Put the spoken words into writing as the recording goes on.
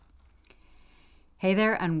Hey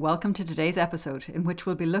there, and welcome to today's episode, in which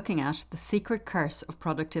we'll be looking at the secret curse of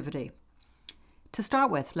productivity. To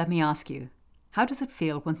start with, let me ask you, how does it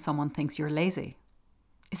feel when someone thinks you're lazy?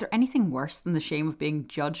 Is there anything worse than the shame of being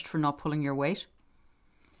judged for not pulling your weight?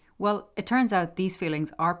 Well, it turns out these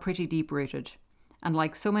feelings are pretty deep-rooted, and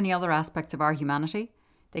like so many other aspects of our humanity,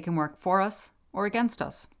 they can work for us or against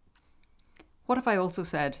us. What if I also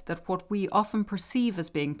said that what we often perceive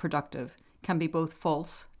as being productive can be both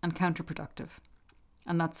false and counterproductive?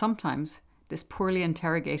 And that sometimes this poorly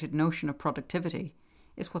interrogated notion of productivity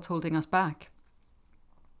is what's holding us back.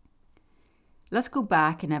 Let's go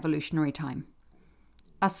back in evolutionary time.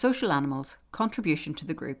 As social animals, contribution to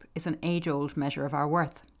the group is an age-old measure of our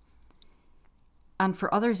worth. And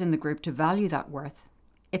for others in the group to value that worth,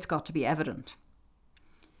 it's got to be evident.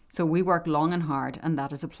 So we work long and hard, and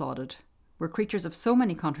that is applauded. We're creatures of so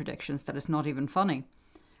many contradictions that it's not even funny.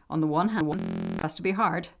 On the one hand, it has to be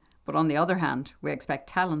hard. But on the other hand, we expect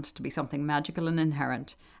talent to be something magical and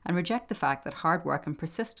inherent and reject the fact that hard work and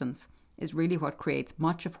persistence is really what creates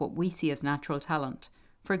much of what we see as natural talent.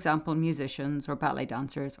 For example, musicians or ballet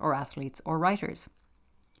dancers or athletes or writers.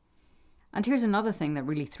 And here's another thing that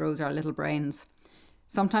really throws our little brains.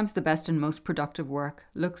 Sometimes the best and most productive work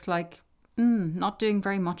looks like not doing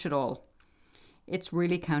very much at all. It's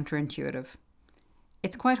really counterintuitive.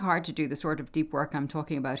 It's quite hard to do the sort of deep work I'm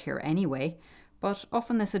talking about here anyway, but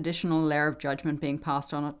often this additional layer of judgment being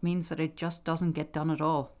passed on it means that it just doesn't get done at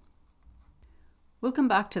all. We'll come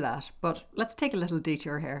back to that, but let's take a little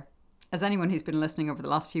detour here. As anyone who's been listening over the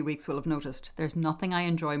last few weeks will have noticed, there's nothing I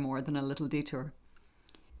enjoy more than a little detour.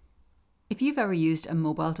 If you've ever used a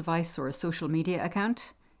mobile device or a social media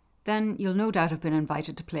account, then you'll no doubt have been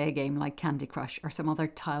invited to play a game like Candy Crush or some other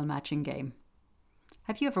tile matching game.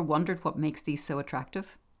 Have you ever wondered what makes these so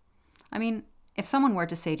attractive? I mean, if someone were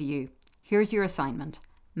to say to you, "Here's your assignment,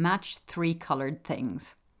 match 3 coloured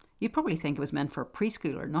things," you'd probably think it was meant for a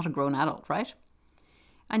preschooler, not a grown adult, right?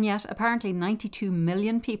 And yet, apparently 92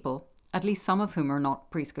 million people, at least some of whom are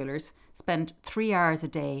not preschoolers, spend 3 hours a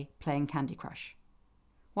day playing Candy Crush.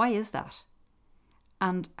 Why is that?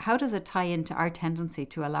 And how does it tie into our tendency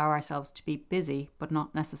to allow ourselves to be busy but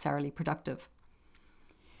not necessarily productive?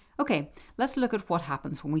 Okay, let's look at what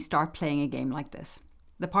happens when we start playing a game like this.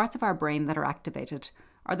 The parts of our brain that are activated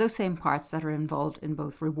are those same parts that are involved in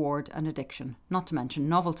both reward and addiction, not to mention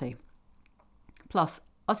novelty. Plus,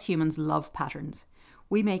 us humans love patterns.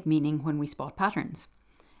 We make meaning when we spot patterns.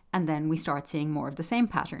 And then we start seeing more of the same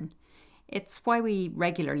pattern. It's why we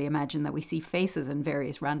regularly imagine that we see faces in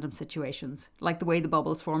various random situations, like the way the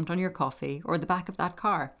bubbles formed on your coffee or the back of that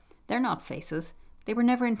car. They're not faces. They were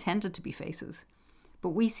never intended to be faces. But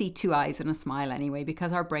we see 2 eyes and a smile anyway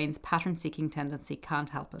because our brain's pattern-seeking tendency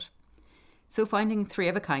can't help it. So finding 3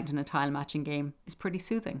 of a kind in a tile matching game is pretty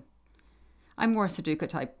soothing. I'm more a Sudoku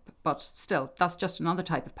type, but still, that's just another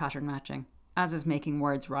type of pattern matching, as is making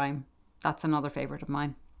words rhyme. That's another favourite of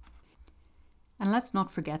mine. And let's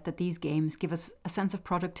not forget that these games give us a sense of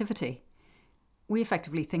productivity. We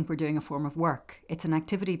effectively think we're doing a form of work. It's an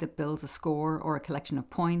activity that builds a score or a collection of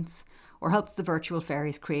points, or helps the virtual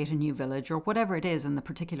fairies create a new village, or whatever it is in the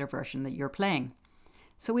particular version that you're playing.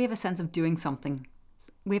 So we have a sense of doing something.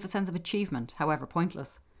 We have a sense of achievement, however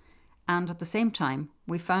pointless. And at the same time,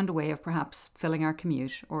 we've found a way of perhaps filling our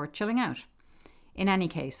commute or chilling out. In any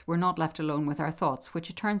case, we're not left alone with our thoughts, which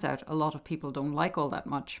it turns out a lot of people don't like all that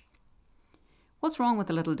much. What's wrong with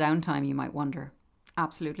a little downtime, you might wonder?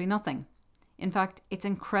 Absolutely nothing. In fact, it's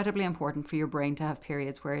incredibly important for your brain to have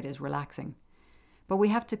periods where it is relaxing. But we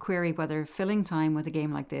have to query whether filling time with a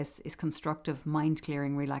game like this is constructive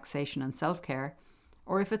mind-clearing relaxation and self-care,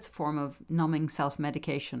 or if it's a form of numbing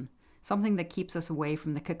self-medication, something that keeps us away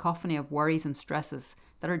from the cacophony of worries and stresses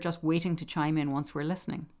that are just waiting to chime in once we're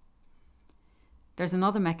listening. There's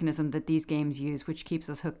another mechanism that these games use which keeps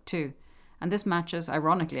us hooked too, and this matches,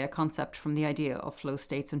 ironically, a concept from the idea of flow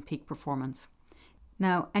states and peak performance.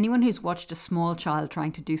 Now, anyone who's watched a small child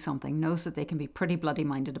trying to do something knows that they can be pretty bloody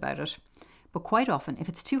minded about it, but quite often, if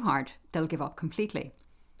it's too hard, they'll give up completely.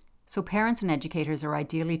 So parents and educators are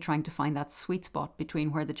ideally trying to find that sweet spot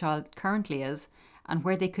between where the child currently is and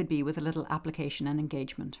where they could be with a little application and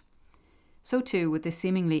engagement. So too with the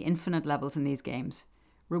seemingly infinite levels in these games.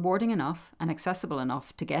 Rewarding enough and accessible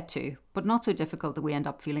enough to get to, but not so difficult that we end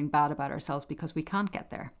up feeling bad about ourselves because we can't get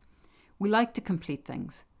there. We like to complete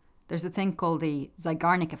things. There's a thing called the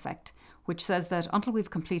Zeigarnik effect, which says that until we've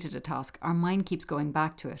completed a task, our mind keeps going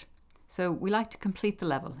back to it. So we like to complete the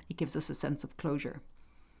level. It gives us a sense of closure.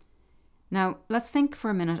 Now, let's think for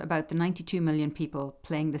a minute about the 92 million people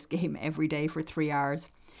playing this game every day for 3 hours.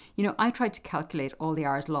 You know, I tried to calculate all the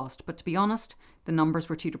hours lost, but to be honest, the numbers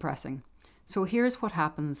were too depressing. So here's what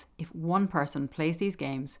happens if one person plays these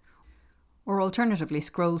games, or alternatively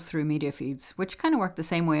scrolls through media feeds, which kind of work the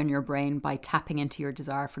same way on your brain by tapping into your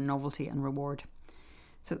desire for novelty and reward.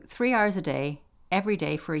 So 3 hours a day, every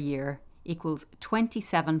day for a year, equals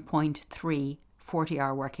 27.3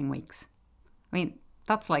 40-hour working weeks. I mean,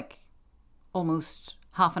 that's like almost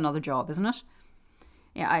half another job, isn't it?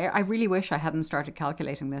 Yeah, I really wish I hadn't started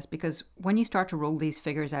calculating this, because when you start to roll these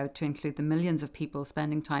figures out to include the millions of people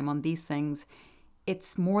spending time on these things,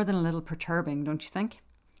 it's more than a little perturbing, don't you think?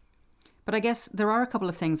 But I guess there are a couple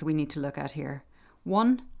of things that we need to look at here.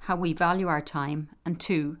 One, how we value our time, and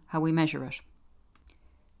two, how we measure it.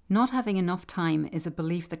 Not having enough time is a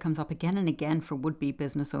belief that comes up again and again for would-be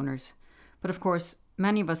business owners. But of course,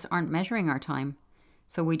 many of us aren't measuring our time,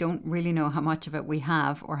 so we don't really know how much of it we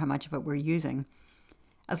have or how much of it we're using.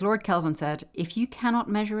 As Lord Kelvin said, if you cannot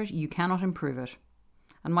measure it, you cannot improve it.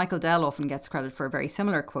 And Michael Dell often gets credit for a very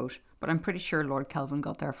similar quote, but I'm pretty sure Lord Kelvin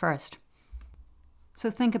got there first. So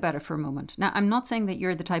think about it for a moment. Now, I'm not saying that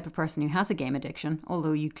you're the type of person who has a game addiction,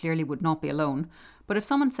 although you clearly would not be alone. But if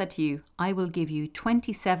someone said to you, I will give you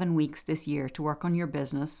 27 weeks this year to work on your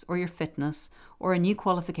business or your fitness or a new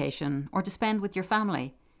qualification or to spend with your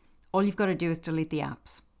family, all you've got to do is delete the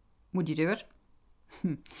apps. Would you do it?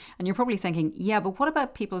 And you're probably thinking, yeah, but what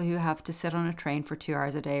about people who have to sit on a train for 2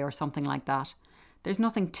 hours a day or something like that? There's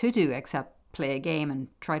nothing to do except play a game and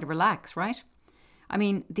try to relax, right? I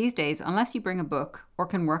mean, these days, unless you bring a book or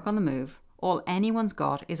can work on the move, all anyone's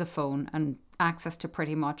got is a phone and access to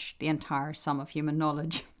pretty much the entire sum of human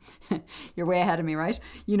knowledge. You're way ahead of me, right?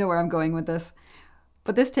 You know where I'm going with this.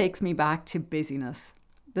 But this takes me back to busyness,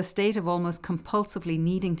 the state of almost compulsively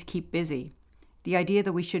needing to keep busy, the idea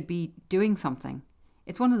that we should be doing something.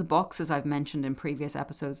 It's one of the boxes I've mentioned in previous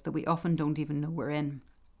episodes that we often don't even know we're in.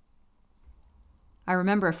 I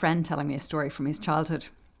remember a friend telling me a story from his childhood.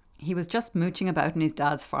 He was just mooching about in his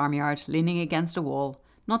dad's farmyard, leaning against a wall,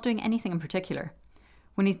 not doing anything in particular.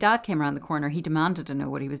 When his dad came around the corner, he demanded to know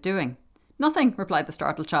what he was doing. Nothing, replied the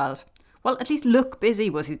startled child. Well, at least look busy,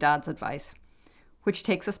 was his dad's advice. Which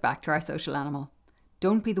takes us back to our social animal.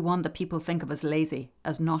 Don't be the one that people think of as lazy,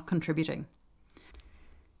 as not contributing.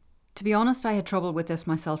 To be honest, I had trouble with this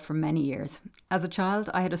myself for many years. As a child,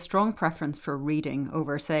 I had a strong preference for reading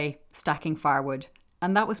over, say, stacking firewood,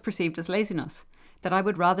 and that was perceived as laziness, that I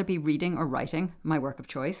would rather be reading or writing, my work of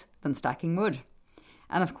choice, than stacking wood.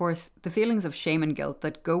 And of course, the feelings of shame and guilt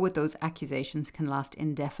that go with those accusations can last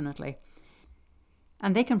indefinitely.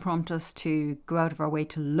 And they can prompt us to go out of our way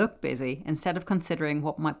to look busy instead of considering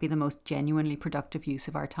what might be the most genuinely productive use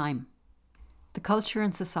of our time. The culture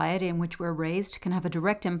and society in which we're raised can have a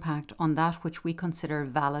direct impact on that which we consider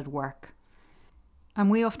valid work. And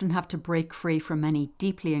we often have to break free from many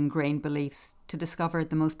deeply ingrained beliefs to discover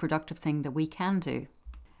the most productive thing that we can do.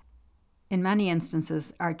 In many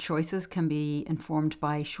instances, our choices can be informed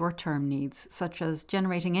by short-term needs, such as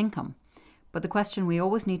generating income. But the question we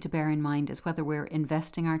always need to bear in mind is whether we're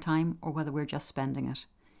investing our time or whether we're just spending it.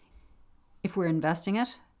 If we're investing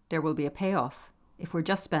it, there will be a payoff. If we're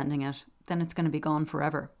just spending it, then it's going to be gone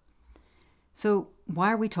forever. So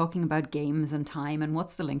why are we talking about games and time, and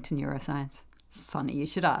what's the link to neuroscience? Funny you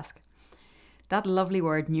should ask. That lovely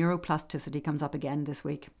word neuroplasticity comes up again this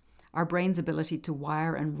week. Our brain's ability to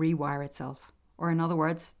wire and rewire itself, or in other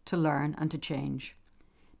words, to learn and to change.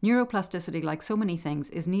 Neuroplasticity, like so many things,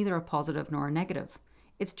 is neither a positive nor a negative.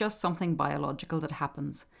 It's just something biological that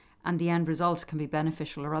happens, and the end result can be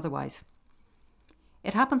beneficial or otherwise.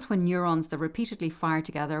 It happens when neurons that repeatedly fire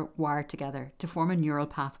together wire together to form a neural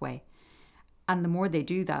pathway. And the more they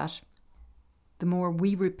do that, the more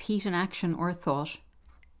we repeat an action or a thought,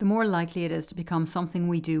 the more likely it is to become something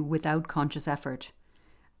we do without conscious effort.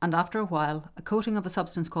 And after a while, a coating of a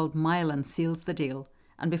substance called myelin seals the deal,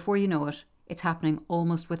 and before you know it, it's happening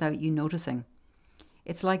almost without you noticing.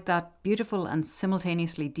 It's like that beautiful and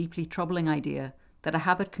simultaneously deeply troubling idea that a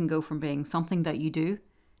habit can go from being something that you do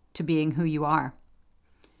to being who you are.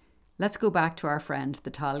 Let's go back to our friend, the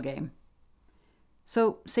tile game.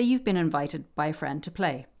 So, say you've been invited by a friend to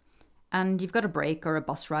play, and you've got a break or a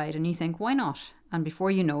bus ride, and you think, why not? And before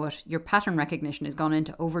you know it, your pattern recognition has gone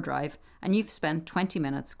into overdrive, and you've spent 20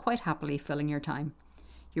 minutes quite happily filling your time.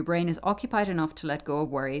 Your brain is occupied enough to let go of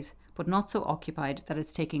worries, but not so occupied that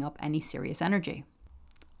it's taking up any serious energy.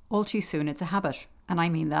 All too soon, it's a habit, and I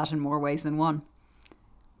mean that in more ways than one.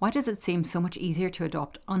 Why does it seem so much easier to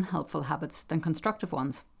adopt unhelpful habits than constructive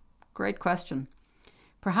ones? Great question.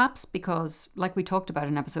 Perhaps because, like we talked about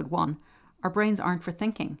in episode 1, our brains aren't for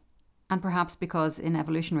thinking. And perhaps because, in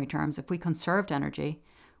evolutionary terms, if we conserved energy,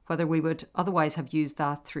 whether we would otherwise have used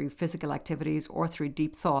that through physical activities or through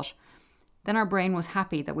deep thought, then our brain was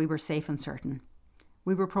happy that we were safe and certain.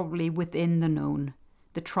 We were probably within the known,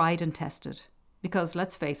 the tried and tested. Because,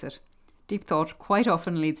 let's face it, deep thought quite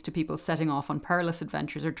often leads to people setting off on perilous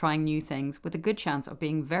adventures or trying new things with a good chance of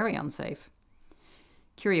being very unsafe.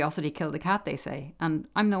 Curiosity killed the cat, they say, and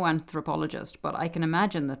I'm no anthropologist, but I can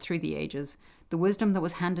imagine that through the ages, the wisdom that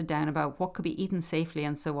was handed down about what could be eaten safely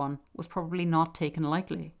and so on was probably not taken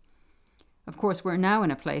lightly. Of course, we're now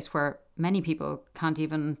in a place where many people can't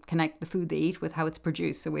even connect the food they eat with how it's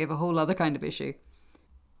produced, so we have a whole other kind of issue.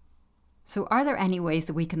 So are there any ways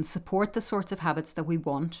that we can support the sorts of habits that we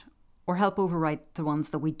want or help override the ones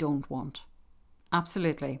that we don't want?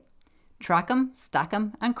 Absolutely. Track 'em, stack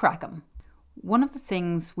 'em and crack 'em. One of the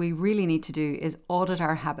things we really need to do is audit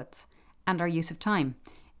our habits and our use of time.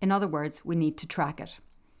 In other words, we need to track it.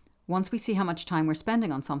 Once we see how much time we're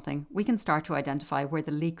spending on something, we can start to identify where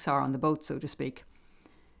the leaks are on the boat, so to speak.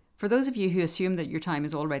 For those of you who assume that your time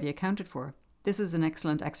is already accounted for, this is an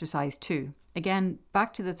excellent exercise too. Again,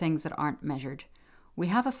 back to the things that aren't measured. We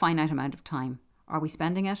have a finite amount of time. Are we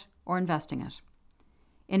spending it or investing it?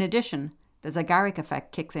 In addition, the Zeigarnik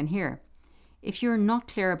effect kicks in here. If you're not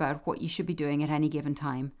clear about what you should be doing at any given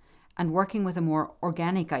time and working with a more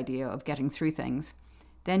organic idea of getting through things,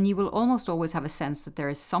 then you will almost always have a sense that there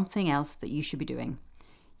is something else that you should be doing.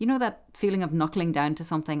 You know that feeling of knuckling down to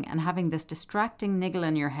something and having this distracting niggle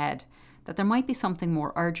in your head that there might be something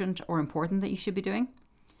more urgent or important that you should be doing?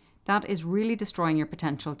 That is really destroying your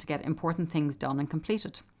potential to get important things done and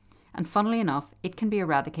completed. And funnily enough, it can be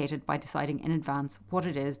eradicated by deciding in advance what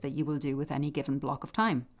it is that you will do with any given block of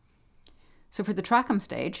time. So for the track 'em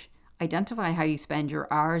stage, identify how you spend your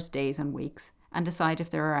hours, days and weeks and decide if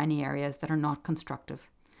there are any areas that are not constructive.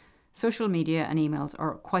 Social media and emails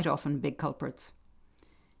are quite often big culprits.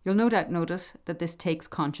 You'll no doubt notice that this takes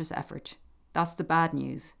conscious effort. That's the bad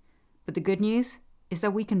news. But the good news is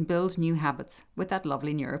that we can build new habits with that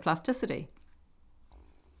lovely neuroplasticity.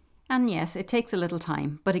 And yes, it takes a little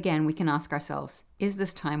time, but again, we can ask ourselves, is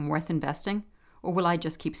this time worth investing, or will I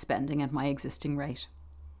just keep spending at my existing rate?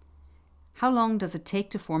 How long does it take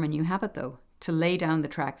to form a new habit, though, to lay down the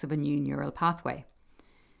tracks of a new neural pathway?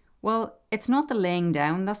 Well, it's not the laying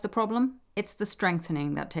down that's the problem, it's the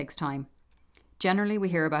strengthening that takes time. Generally, we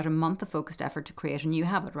hear about a month of focused effort to create a new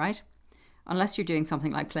habit, right? Unless you're doing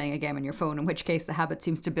something like playing a game on your phone, in which case the habit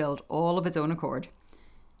seems to build all of its own accord.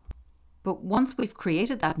 But once we've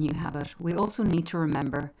created that new habit, we also need to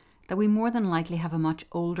remember that we more than likely have a much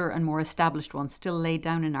older and more established one still laid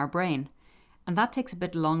down in our brain, and that takes a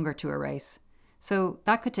bit longer to erase. So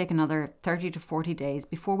that could take another 30 to 40 days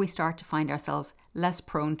before we start to find ourselves less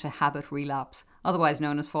prone to habit relapse, otherwise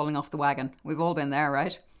known as falling off the wagon. We've all been there,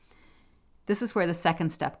 right? This is where the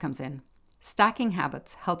second step comes in. Stacking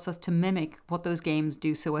habits helps us to mimic what those games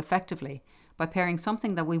do so effectively by pairing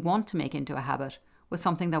something that we want to make into a habit with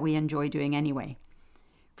something that we enjoy doing anyway.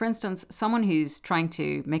 For instance, someone who's trying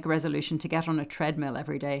to make a resolution to get on a treadmill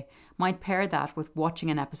every day might pair that with watching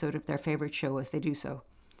an episode of their favourite show as they do so.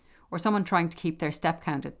 Or someone trying to keep their step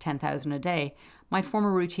count at 10,000 a day might form a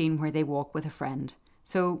routine where they walk with a friend.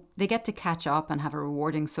 So they get to catch up and have a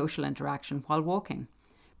rewarding social interaction while walking.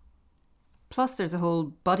 Plus there's a whole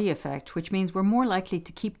buddy effect, which means we're more likely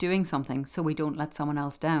to keep doing something so we don't let someone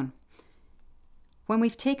else down. When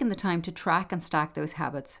we've taken the time to track and stack those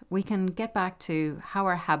habits, we can get back to how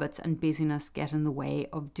our habits and busyness get in the way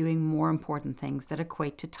of doing more important things that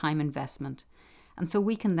equate to time investment. And so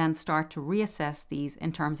we can then start to reassess these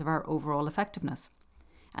in terms of our overall effectiveness.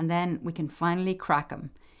 And then we can finally crack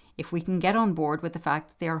them if we can get on board with the fact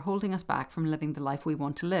that they are holding us back from living the life we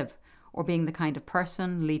want to live, or being the kind of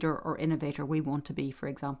person, leader, or innovator we want to be, for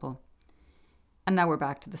example. And now we're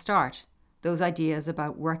back to the start. Those ideas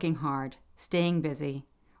about working hard, staying busy,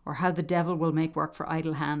 or how the devil will make work for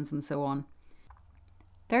idle hands and so on.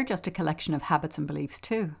 They're just a collection of habits and beliefs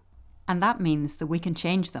too. And that means that we can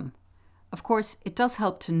change them. Of course, it does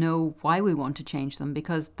help to know why we want to change them,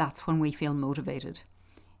 because that's when we feel motivated.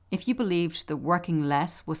 If you believed that working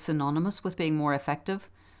less was synonymous with being more effective,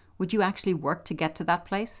 would you actually work to get to that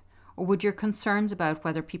place? Or would your concerns about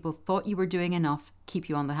whether people thought you were doing enough keep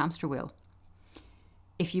you on the hamster wheel?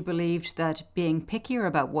 If you believed that being pickier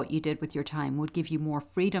about what you did with your time would give you more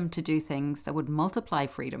freedom to do things that would multiply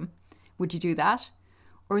freedom, would you do that?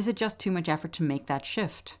 Or is it just too much effort to make that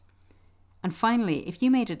shift? And finally, if you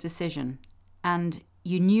made a decision and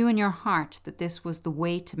you knew in your heart that this was the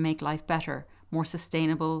way to make life better, more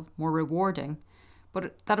sustainable, more rewarding,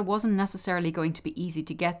 but that it wasn't necessarily going to be easy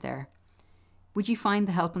to get there, would you find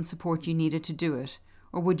the help and support you needed to do it?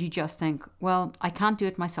 Or would you just think, well, I can't do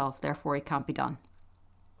it myself, therefore it can't be done?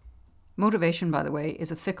 Motivation, by the way,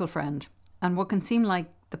 is a fickle friend. And what can seem like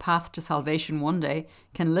The path to salvation one day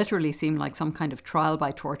can literally seem like some kind of trial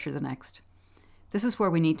by torture the next. This is where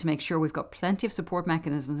we need to make sure we've got plenty of support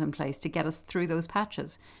mechanisms in place to get us through those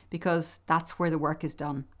patches, because that's where the work is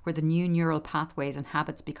done, where the new neural pathways and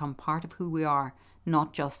habits become part of who we are,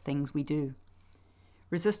 not just things we do.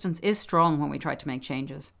 Resistance is strong when we try to make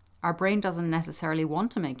changes. Our brain doesn't necessarily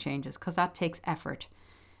want to make changes because that takes effort,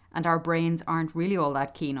 and our brains aren't really all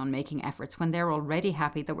that keen on making efforts when they're already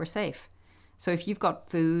happy that we're safe. So if you've got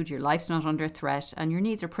food, your life's not under threat, and your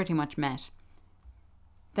needs are pretty much met,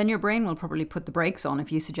 then your brain will probably put the brakes on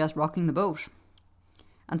if you suggest rocking the boat.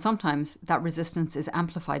 And sometimes that resistance is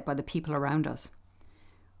amplified by the people around us.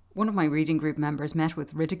 One of my reading group members met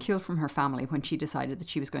with ridicule from her family when she decided that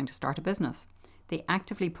she was going to start a business. They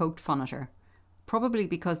actively poked fun at her, probably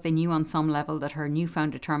because they knew on some level that her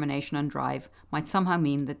newfound determination and drive might somehow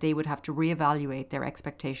mean that they would have to reevaluate their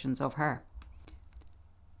expectations of her.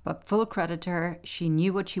 But full credit to her, she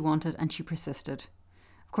knew what she wanted and she persisted.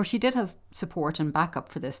 Of course, she did have support and backup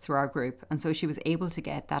for this through our group, and so she was able to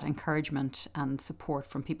get that encouragement and support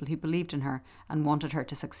from people who believed in her and wanted her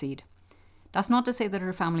to succeed. That's not to say that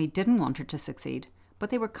her family didn't want her to succeed,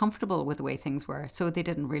 but they were comfortable with the way things were, so they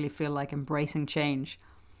didn't really feel like embracing change.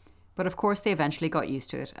 But of course, they eventually got used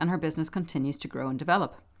to it, and her business continues to grow and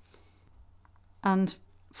develop. And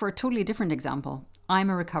for a totally different example, I'm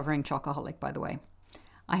a recovering chocoholic, by the way.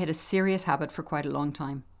 I had a serious habit for quite a long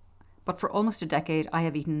time. But for almost a decade, I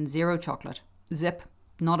have eaten zero chocolate. Zip,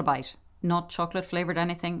 not a bite. Not chocolate flavoured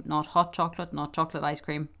anything, not hot chocolate, not chocolate ice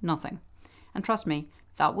cream, nothing. And trust me,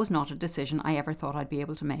 that was not a decision I ever thought I'd be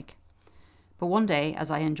able to make. But one day, as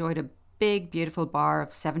I enjoyed a big, beautiful bar of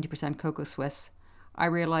 70% Cocoa Swiss, I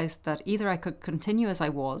realised that either I could continue as I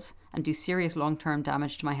was and do serious long-term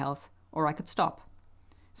damage to my health, or I could stop.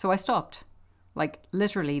 So I stopped. Like,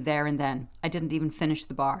 literally there and then. I didn't even finish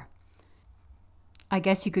the bar. I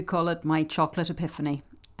guess you could call it my chocolate epiphany,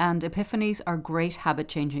 and epiphanies are great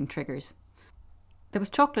habit-changing triggers. There was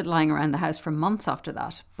chocolate lying around the house for months after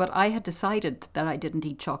that, but I had decided that I didn't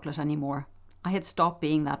eat chocolate anymore. I had stopped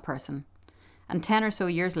being that person. And 10 or so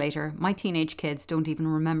years later, my teenage kids don't even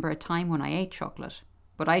remember a time when I ate chocolate.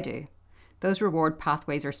 But I do. Those reward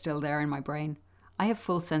pathways are still there in my brain. I have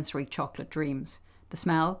full sensory chocolate dreams. The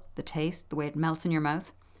smell, the taste, the way it melts in your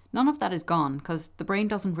mouth. None of that is gone because the brain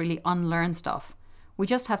doesn't really unlearn stuff. We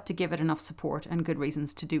just have to give it enough support and good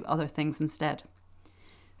reasons to do other things instead.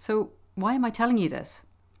 So why am I telling you this?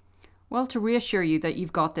 Well, to reassure you that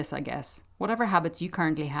you've got this, I guess. Whatever habits you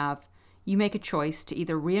currently have, you make a choice to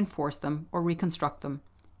either reinforce them or reconstruct them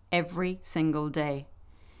every single day.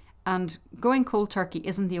 And going cold turkey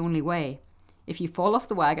isn't the only way. If you fall off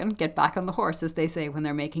the wagon, get back on the horse, as they say when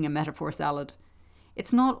they're making a metaphor salad.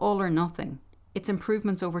 It's not all or nothing. It's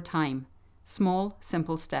improvements over time. Small,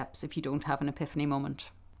 simple steps if you don't have an epiphany moment.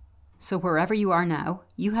 So wherever you are now,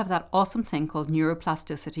 you have that awesome thing called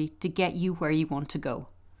neuroplasticity to get you where you want to go.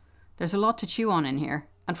 There's a lot to chew on in here,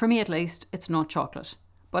 and for me at least, it's not chocolate.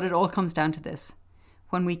 But it all comes down to this.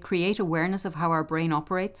 When we create awareness of how our brain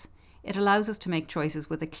operates, it allows us to make choices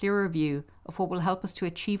with a clearer view of what will help us to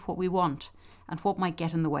achieve what we want and what might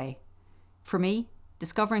get in the way. For me,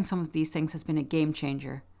 discovering some of these things has been a game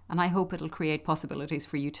changer, and I hope it'll create possibilities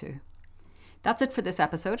for you too. That's it for this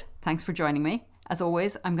episode. Thanks for joining me. As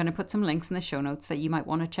always, I'm going to put some links in the show notes that you might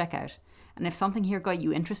want to check out. And if something here got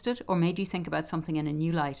you interested or made you think about something in a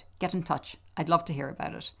new light, get in touch. I'd love to hear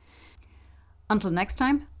about it. Until next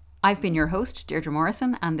time, I've been your host, Deirdre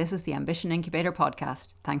Morrison, and this is the Ambition Incubator podcast.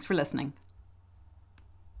 Thanks for listening.